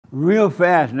Real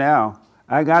fast now.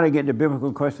 I got to get the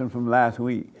biblical question from last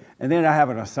week, and then I have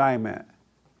an assignment.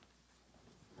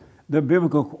 What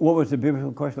was the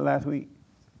biblical question last week?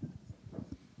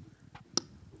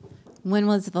 When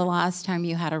was the last time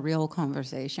you had a real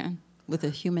conversation with a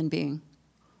human being?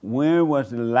 When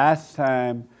was the last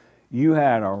time you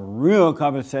had a real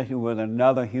conversation with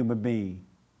another human being?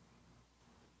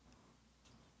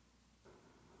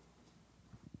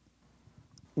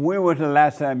 When was the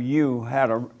last time you had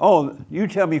you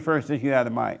tell me first since you had the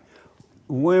mic.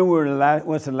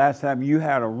 What's the last time you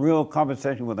had a real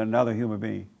conversation with another human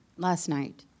being? Last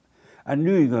night. I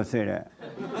knew you were going to say that.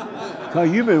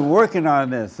 Because you've been working on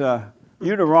this.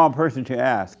 You're the wrong person to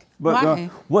ask. But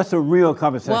what's a real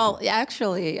conversation? Well,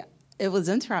 actually, it was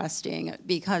interesting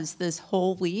because this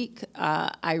whole week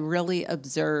I really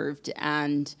observed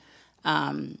and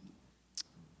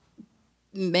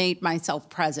made myself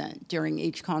present during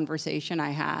each conversation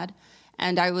I had.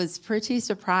 And I was pretty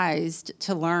surprised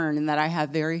to learn that I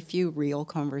have very few real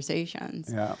conversations.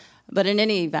 Yeah. But in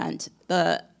any event,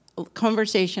 the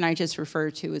conversation I just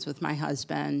referred to was with my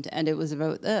husband, and it was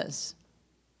about this.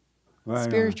 Right,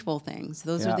 spiritual things.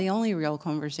 Those are the only real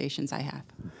conversations I have.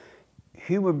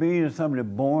 Human beings are some of the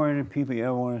boring people you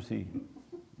ever want to see.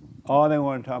 All they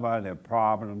want to talk about are their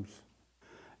problems.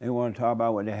 They want to talk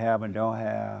about what they have and don't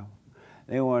have.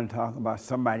 They want to talk about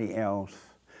somebody else.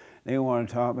 They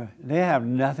have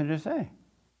nothing to say.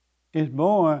 It's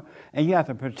boring, and you have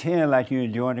to pretend like you're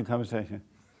enjoying the conversation.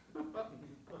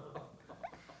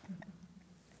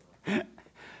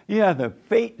 You have to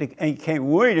fake and can't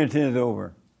wait until it's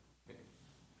over.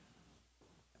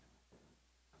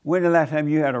 When the last time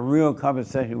you had a real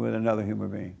conversation with another human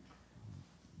being?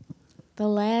 The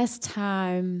last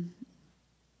time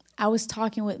I was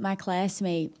talking with my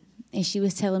classmate, and she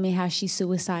was telling me how she's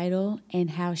suicidal and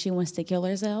how she wants to kill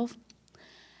herself.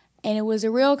 And it was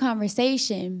a real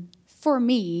conversation for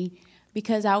me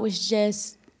because I was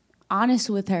just honest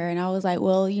with her. And I was like,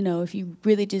 well, if you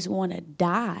really just want to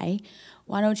die,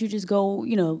 why don't you just go,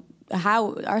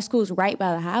 our school's right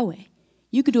by the highway.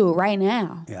 You could do it right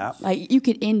now. Yeah. Like, you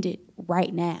could end it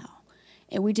right now.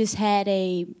 And we just had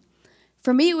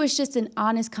for me, it was just an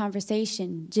honest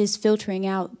conversation, just filtering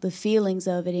out the feelings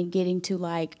of it and getting to,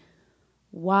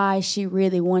 why she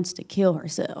really wants to kill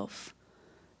herself.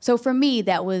 So for me,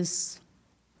 that was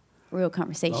a real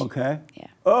conversation. Okay. Yeah.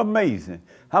 Amazing.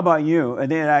 How about you? And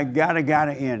then I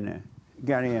gotta end there.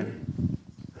 Gotta end.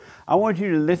 I want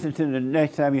you to listen to the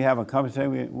next time you have a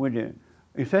conversation with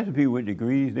especially people with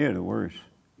degrees. They're the worst.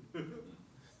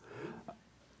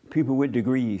 People with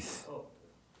degrees.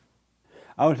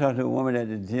 I was talking to a woman at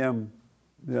the gym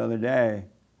the other day,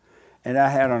 and I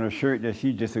had on a shirt that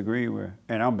she disagreed with,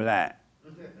 and I'm black.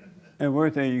 And the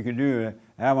worst thing you can do is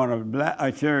have on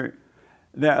a shirt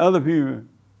that other people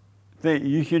think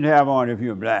you shouldn't have on if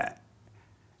you're black.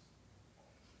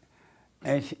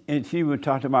 And she would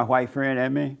talk to my white friend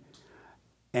and me,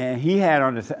 and he had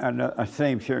on the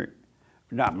same shirt.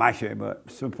 Not my shirt, but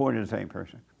supporting the same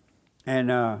person.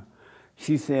 And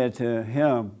she said to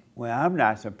him, well, I'm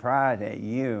not surprised at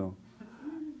you.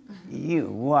 You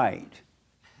white.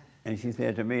 And she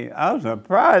said to me, I'm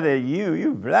surprised at you.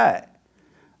 You black.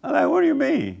 I'm like, what do you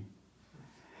mean?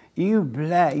 You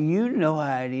black, you know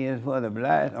how it is for the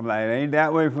blacks. I'm like, it ain't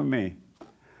that way for me.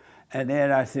 And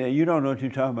then I said, you don't know what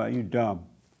you're talking about, you dumb.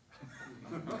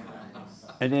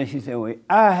 And then she said, well,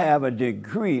 I have a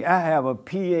degree, I have a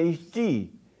PhD.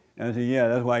 And I said, yeah,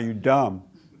 that's why you dumb.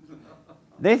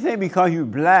 They say because you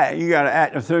black, you gotta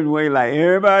act a certain way like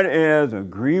everybody else,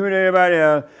 agree with everybody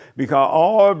else, because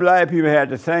all black people had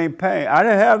the same pain. I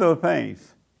didn't have those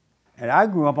pains. And I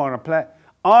grew up on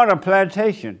a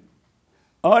plantation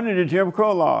under the Jim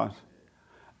Crow laws.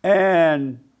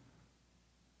 And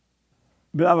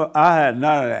I had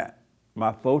none of that.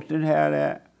 My folks didn't have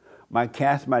that. My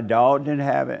dog didn't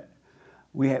have it.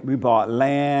 We bought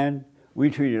land. We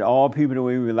treated all people the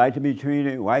way we would like to be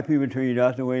treated. White people treated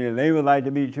us the way that they would like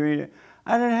to be treated.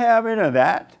 I didn't have any of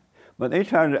that. But they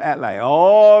tried to act like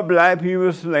all black people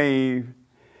are slaves.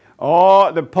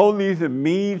 All the police are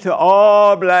mean to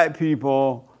all black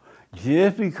people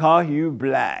just because you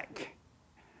black.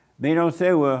 They don't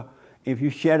say, well, if you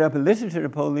shut up and listen to the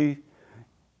police,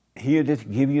 he'll just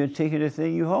give you a ticket and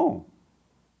send you home.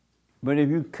 But if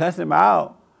you cuss him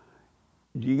out,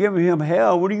 you give him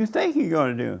hell, what do you think he's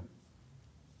going to do?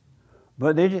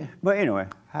 But anyway,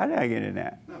 how did I get in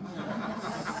that?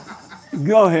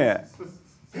 Go ahead.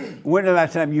 When the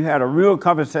last time you had a real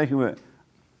conversation with?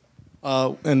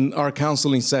 In our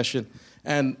counseling session,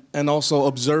 and also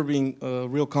observing a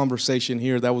real conversation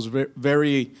here that was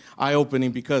very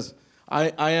eye-opening, because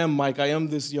I am Mike. I am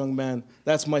this young man.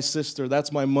 That's my sister.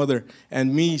 That's my mother.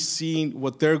 And me seeing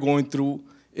what they're going through,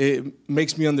 it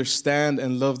makes me understand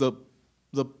and love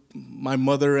my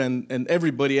mother and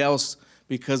everybody else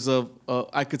because of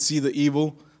I could see the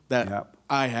evil that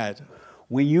I had.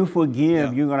 When you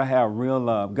forgive, you're going to have real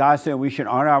love. God said we should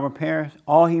honor our parents.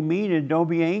 All he means is don't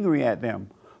be angry at them.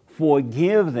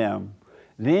 Forgive them.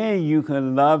 Then you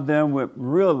can love them with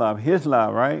real love, his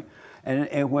love, right?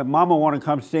 And when mama want to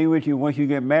come stay with you once you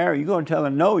get married, you're going to tell her,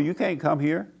 no, you can't come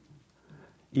here.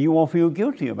 You won't feel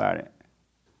guilty about it.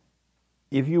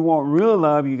 If you want real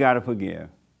love, you got to forgive.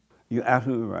 You're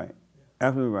absolutely right.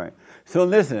 Absolutely right. So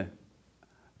listen,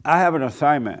 I have an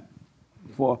assignment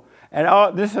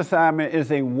this assignment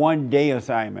is a one-day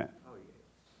assignment.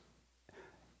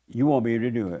 You won't be able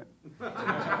to do it.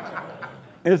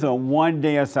 It's a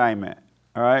one-day assignment,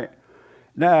 all right?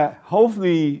 Now,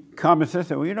 hopefully, common sense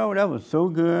said, well, you know, that was so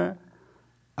good.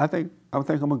 I think I'm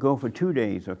going to go for 2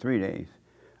 days or 3 days.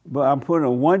 But I'm putting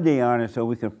a 1 day on it so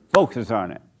we can focus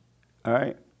on it, all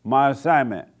right? My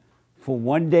assignment for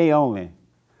 1 day only.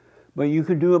 But you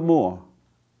can do it more.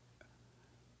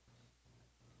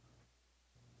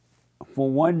 For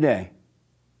 1 day.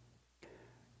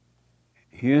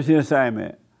 Here's the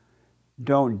assignment.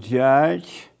 Don't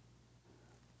judge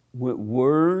with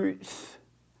words.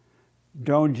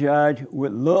 Don't judge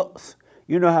with looks.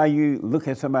 You know how you look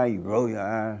at somebody, you roll your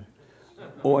eyes,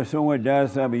 or someone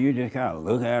does something, you just kind of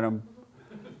look at them.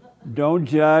 Don't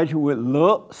judge with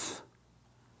looks.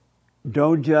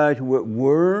 Don't judge with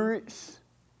words.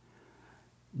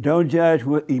 Don't judge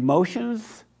with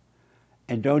emotions.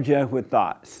 And don't judge with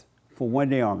thoughts. For 1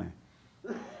 day only.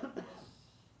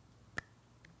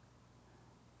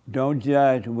 Don't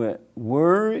judge with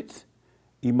words,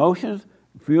 emotions,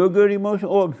 feel good emotion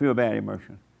or feel bad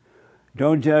emotion.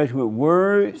 Don't judge with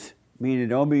words, meaning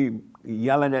don't be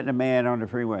yelling at the man on the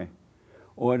freeway.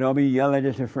 Or don't be yelling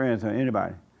at your friends or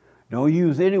anybody. Don't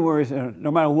use any words,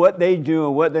 no matter what they do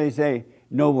or what they say,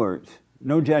 no words,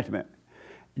 no judgment.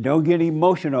 Don't get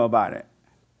emotional about it.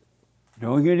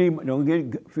 Don't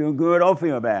feel good or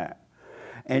feel bad.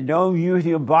 And don't use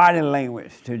your body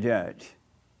language to judge.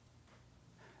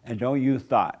 And don't use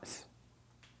thoughts.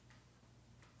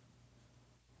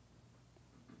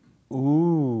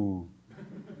 Ooh.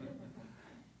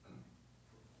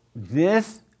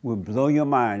 This will blow your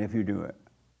mind if you do it.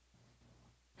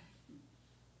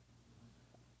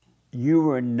 You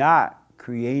were not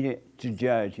created to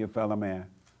judge your fellow man.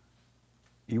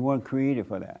 You weren't created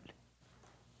for that.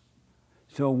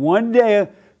 So 1 day,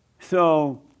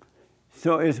 so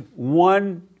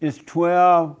it's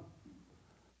 12,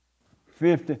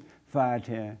 50, 5,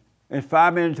 10. It's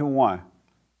 5 minutes to 1.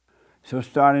 So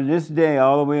starting this day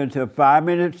all the way until 5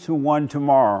 minutes to 1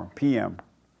 tomorrow, p.m.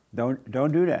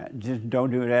 Don't do that. Just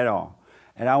don't do it at all.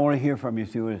 And I want to hear from you,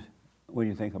 see what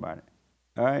you think about it.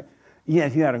 All right?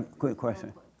 Yes, you had a quick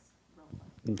question.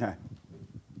 Okay.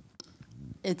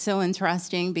 It's so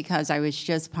interesting because I was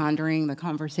just pondering the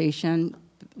conversation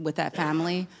with that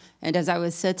family. And as I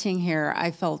was sitting here,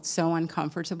 I felt so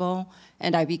uncomfortable.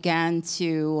 And I began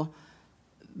to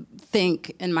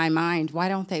think in my mind,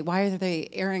 why are they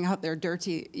airing out their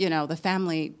dirty, the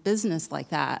family business like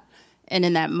that? And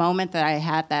in that moment that I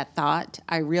had that thought,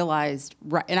 I realized,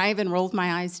 and I even rolled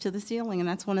my eyes to the ceiling. And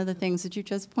that's one of the things that you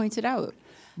just pointed out.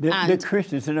 The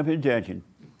Christians end up in judging.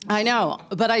 I know,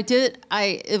 but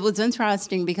it was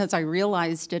interesting because I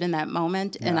realized it in that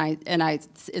moment, yeah. and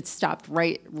it stopped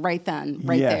right then,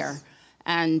 yes. there,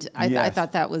 and I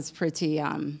thought that was pretty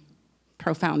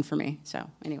profound for me. So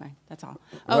anyway, that's all.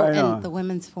 Oh, right and the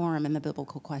Women's Forum and the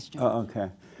biblical question. Oh,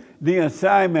 okay. The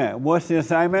assignment. What's the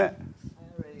assignment? I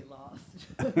already lost.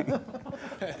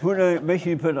 Make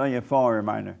sure you put it on your phone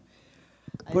reminder.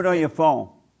 Put it on your phone.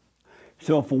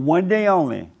 So for 1 day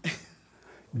only,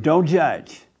 don't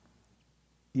judge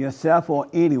yourself or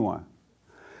anyone.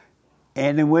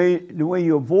 And the way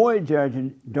you avoid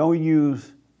judging, don't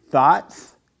use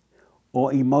thoughts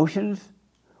or emotions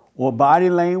or body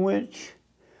language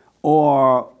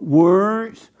or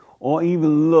words or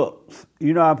even looks.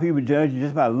 You know how people judge you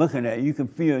just by looking at you. You can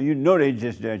feel, they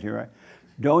just judge you, right?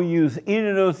 Don't use any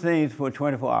of those things for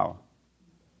 24 hours.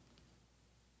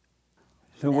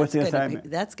 So what's the assignment?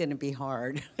 That's going to be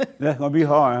hard. That's going to be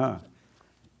hard, huh?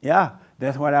 Yeah,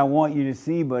 that's what I want you to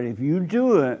see. But if you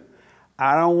do it,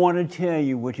 I don't want to tell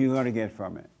you what you're going to get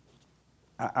from it.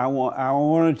 I want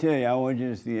to tell you. I want you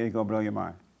to see it's going to blow your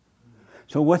mind.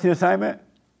 So what's the assignment?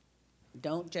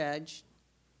 Don't judge.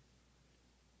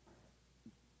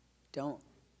 Don't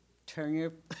turn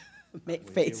your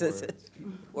faces.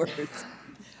 Words.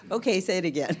 Okay, say it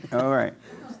again. All right.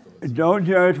 Don't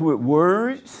judge with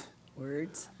words.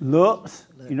 Words. Looks,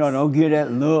 you know, don't give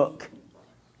that look.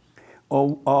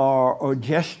 Or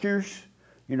gestures,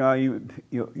 you know, you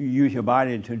use your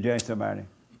body to judge somebody.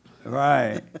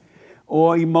 Right.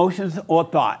 Or emotions or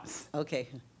thoughts. Okay.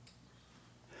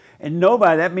 And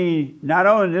nobody, that means not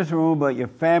only in this room, but your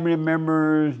family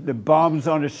members, the bums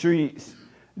on the streets,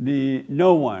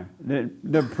 no one,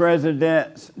 the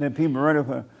presidents, the people running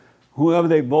for whoever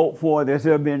they vote for, there's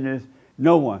their business,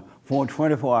 no one for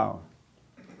 24 hours.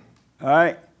 All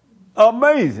right?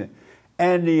 Amazing.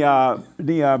 And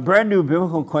the brand new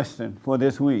biblical question for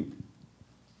this week.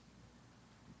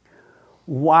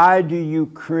 Why do you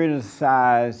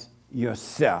criticize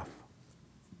yourself?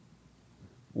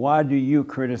 Why do you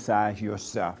criticize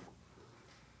yourself?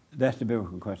 That's the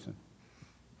biblical question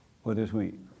for this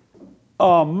week.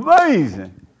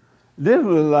 Amazing. This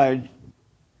was like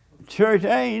church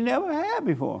I ain't never had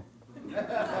before.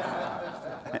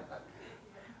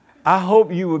 I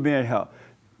hope you were being helped.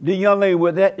 The young lady,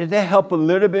 did that help a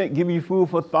little bit? Give you food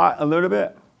for thought a little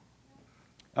bit?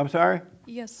 I'm sorry?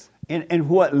 Yes. In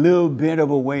what little bit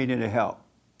of a way did it help?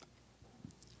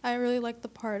 I really like the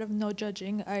part of no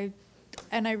judging. I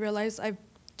realize I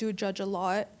do judge a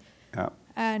lot. Yeah.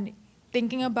 And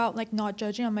thinking about like not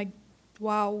judging, I'm like,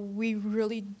 wow, we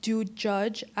really do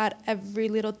judge at every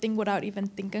little thing without even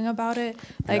thinking about it.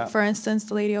 Like, Yeah. for instance,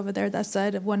 the lady over there that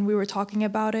said when we were talking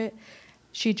about it,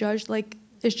 she judged, like,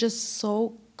 it's just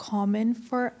so common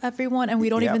for everyone, and we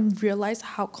don't Yeah. even realize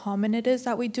how common it is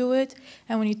that we do it.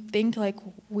 And when you think, like,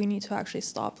 we need to actually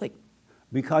stop, like,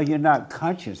 Because you're not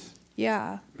conscious.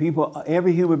 yeah. People,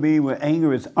 every human being with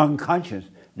anger is unconscious.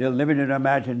 They're living in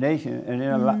imagination and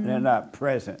they're not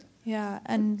present. Yeah,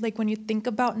 and like when you think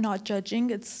about not judging,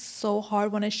 it's so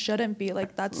hard when it shouldn't be.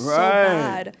 Like that's so Right.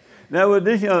 bad. Now, with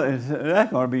this,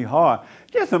 that's going to be hard.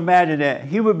 Just imagine that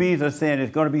human beings are saying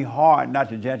it's going to be hard not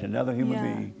to judge another human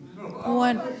Yeah. being.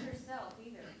 When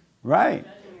Right?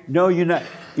 No, you're not.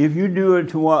 If you do it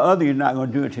to one other, you're not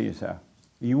going to do it to yourself.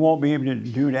 You won't be able to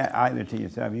do that either to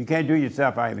yourself. You can't do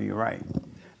yourself either. You're right.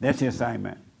 That's the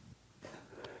assignment.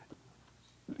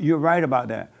 You're right about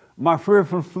that. My friend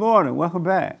from Florida, welcome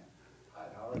back.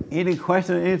 Any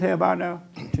questions, anything about now?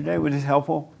 Today, was this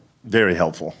helpful? Very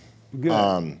helpful. Good.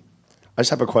 I just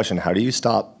have a question. How do you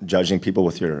stop judging people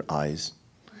with your eyes?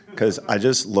 Because I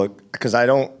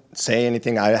don't say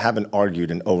anything. I haven't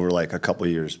argued in over like a couple of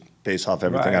years based off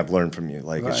everything Right. I've learned from you.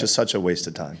 Like, Right. it's just such a waste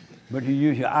of time. But you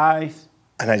use your eyes?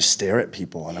 And I stare at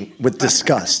people and I'm with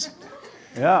disgust.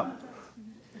 Yeah.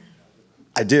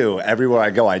 I do. Everywhere I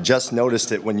go. I just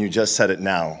noticed it when you just said it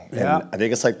now. And Yeah. I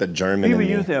think it's like the German People in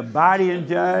me. use their body and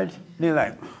judge. They're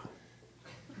like,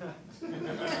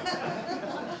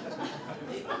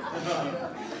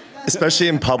 Especially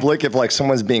in public, if like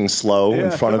someone's being slow in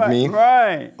front of me.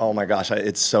 Right. Oh my gosh,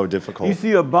 it's so difficult. You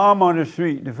see a bomb on the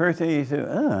street, the first thing you say,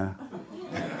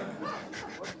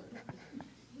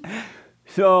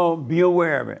 So be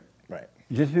aware of it. Right.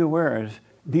 Just be aware.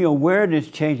 The awareness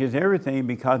changes everything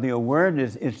because the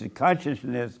awareness is the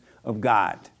consciousness of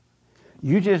God.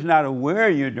 You're just not aware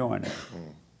you're doing it.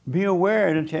 Be aware,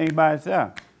 it'll change by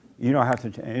itself. You don't have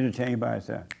to change, it'll change by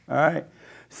itself. All right?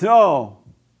 So,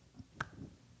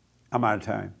 I'm out of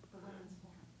time.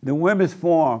 The Women's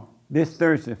Forum this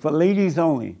Thursday, for ladies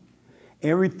only.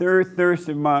 Every third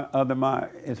Thursday of the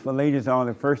month is for ladies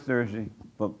only, first Thursday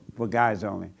for guys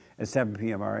only at 7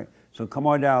 p.m., all right? So come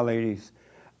on down, ladies.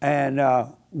 And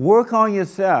work on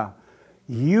yourself.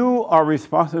 You are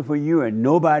responsible for you and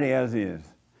nobody else is.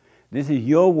 This is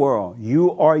your world.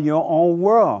 You are your own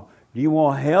world. Do you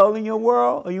want hell in your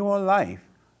world or you want life?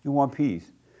 You want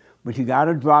peace. But you got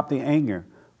to drop the anger.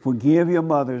 Forgive your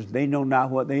mothers. They know not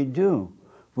what they do.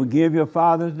 Forgive your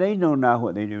fathers. They know not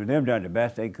what they do. They've done the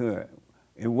best they could.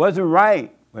 It wasn't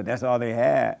right, but that's all they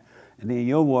had. And then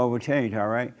your world will change, all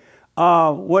right?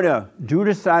 What else? Do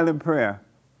the silent prayer.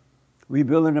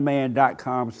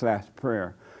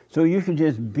 rebuildingtheman.com/prayer. So you can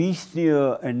just be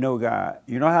still and know God.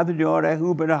 You don't have to do all that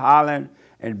hooping and hollering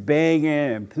and begging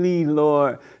and please,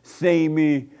 Lord, save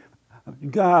me.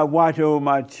 God, watch over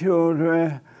my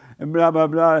children and blah, blah,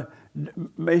 blah.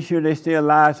 Make sure they stay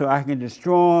alive so I can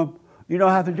destroy them. You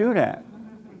don't have to do that.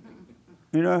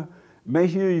 You know,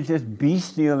 make sure you just be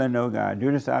still and know God.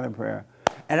 Do the silent prayer.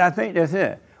 And I think that's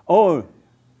it. Oh,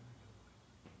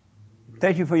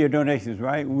 thank you for your donations,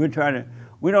 right?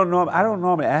 I don't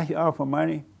normally ask you all for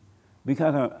money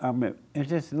because it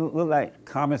just look like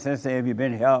common sense say if you've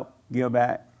been helped, give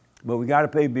back. But we got to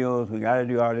pay bills. We got to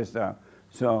do all this stuff.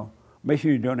 So make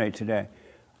sure you donate today.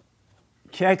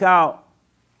 Check out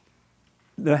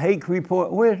the Hake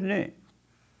report. Where's Nick?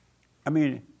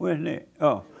 Where's Nick?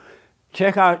 Oh,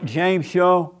 check out James'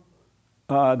 show.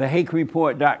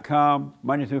 thehakereport.com,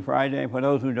 Monday through Friday, for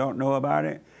those who don't know about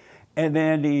it. And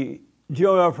then the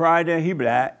JLP Friday, he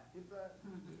black.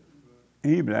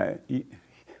 He black.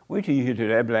 Wait till you hear to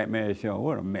that black man show.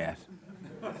 What a mess.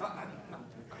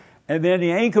 And then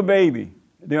the Anchor Baby,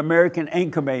 the American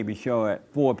Anchor Baby show at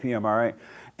 4 p.m., all right?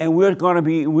 And we're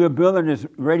building this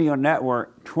radio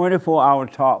network, 24-hour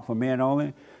talk for men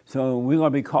only. So we're gonna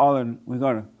be calling, we're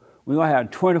gonna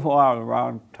have 24 hours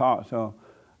around talk. So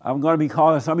I'm gonna be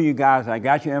calling some of you guys. I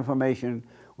got your information.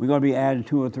 We're gonna be adding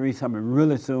 2 or 3 something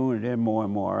really soon, and then more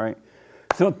and more, all right?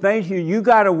 So thank you. You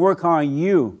gotta work on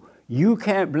you. You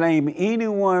can't blame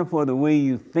anyone for the way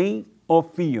you think or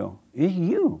feel. It's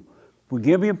you.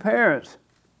 Forgive your parents.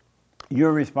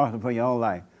 You're responsible for your own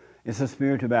life. It's a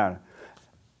spiritual battle.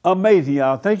 Amazing,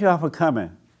 y'all. Thank y'all for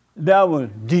coming. That was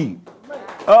deep.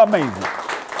 Amazing.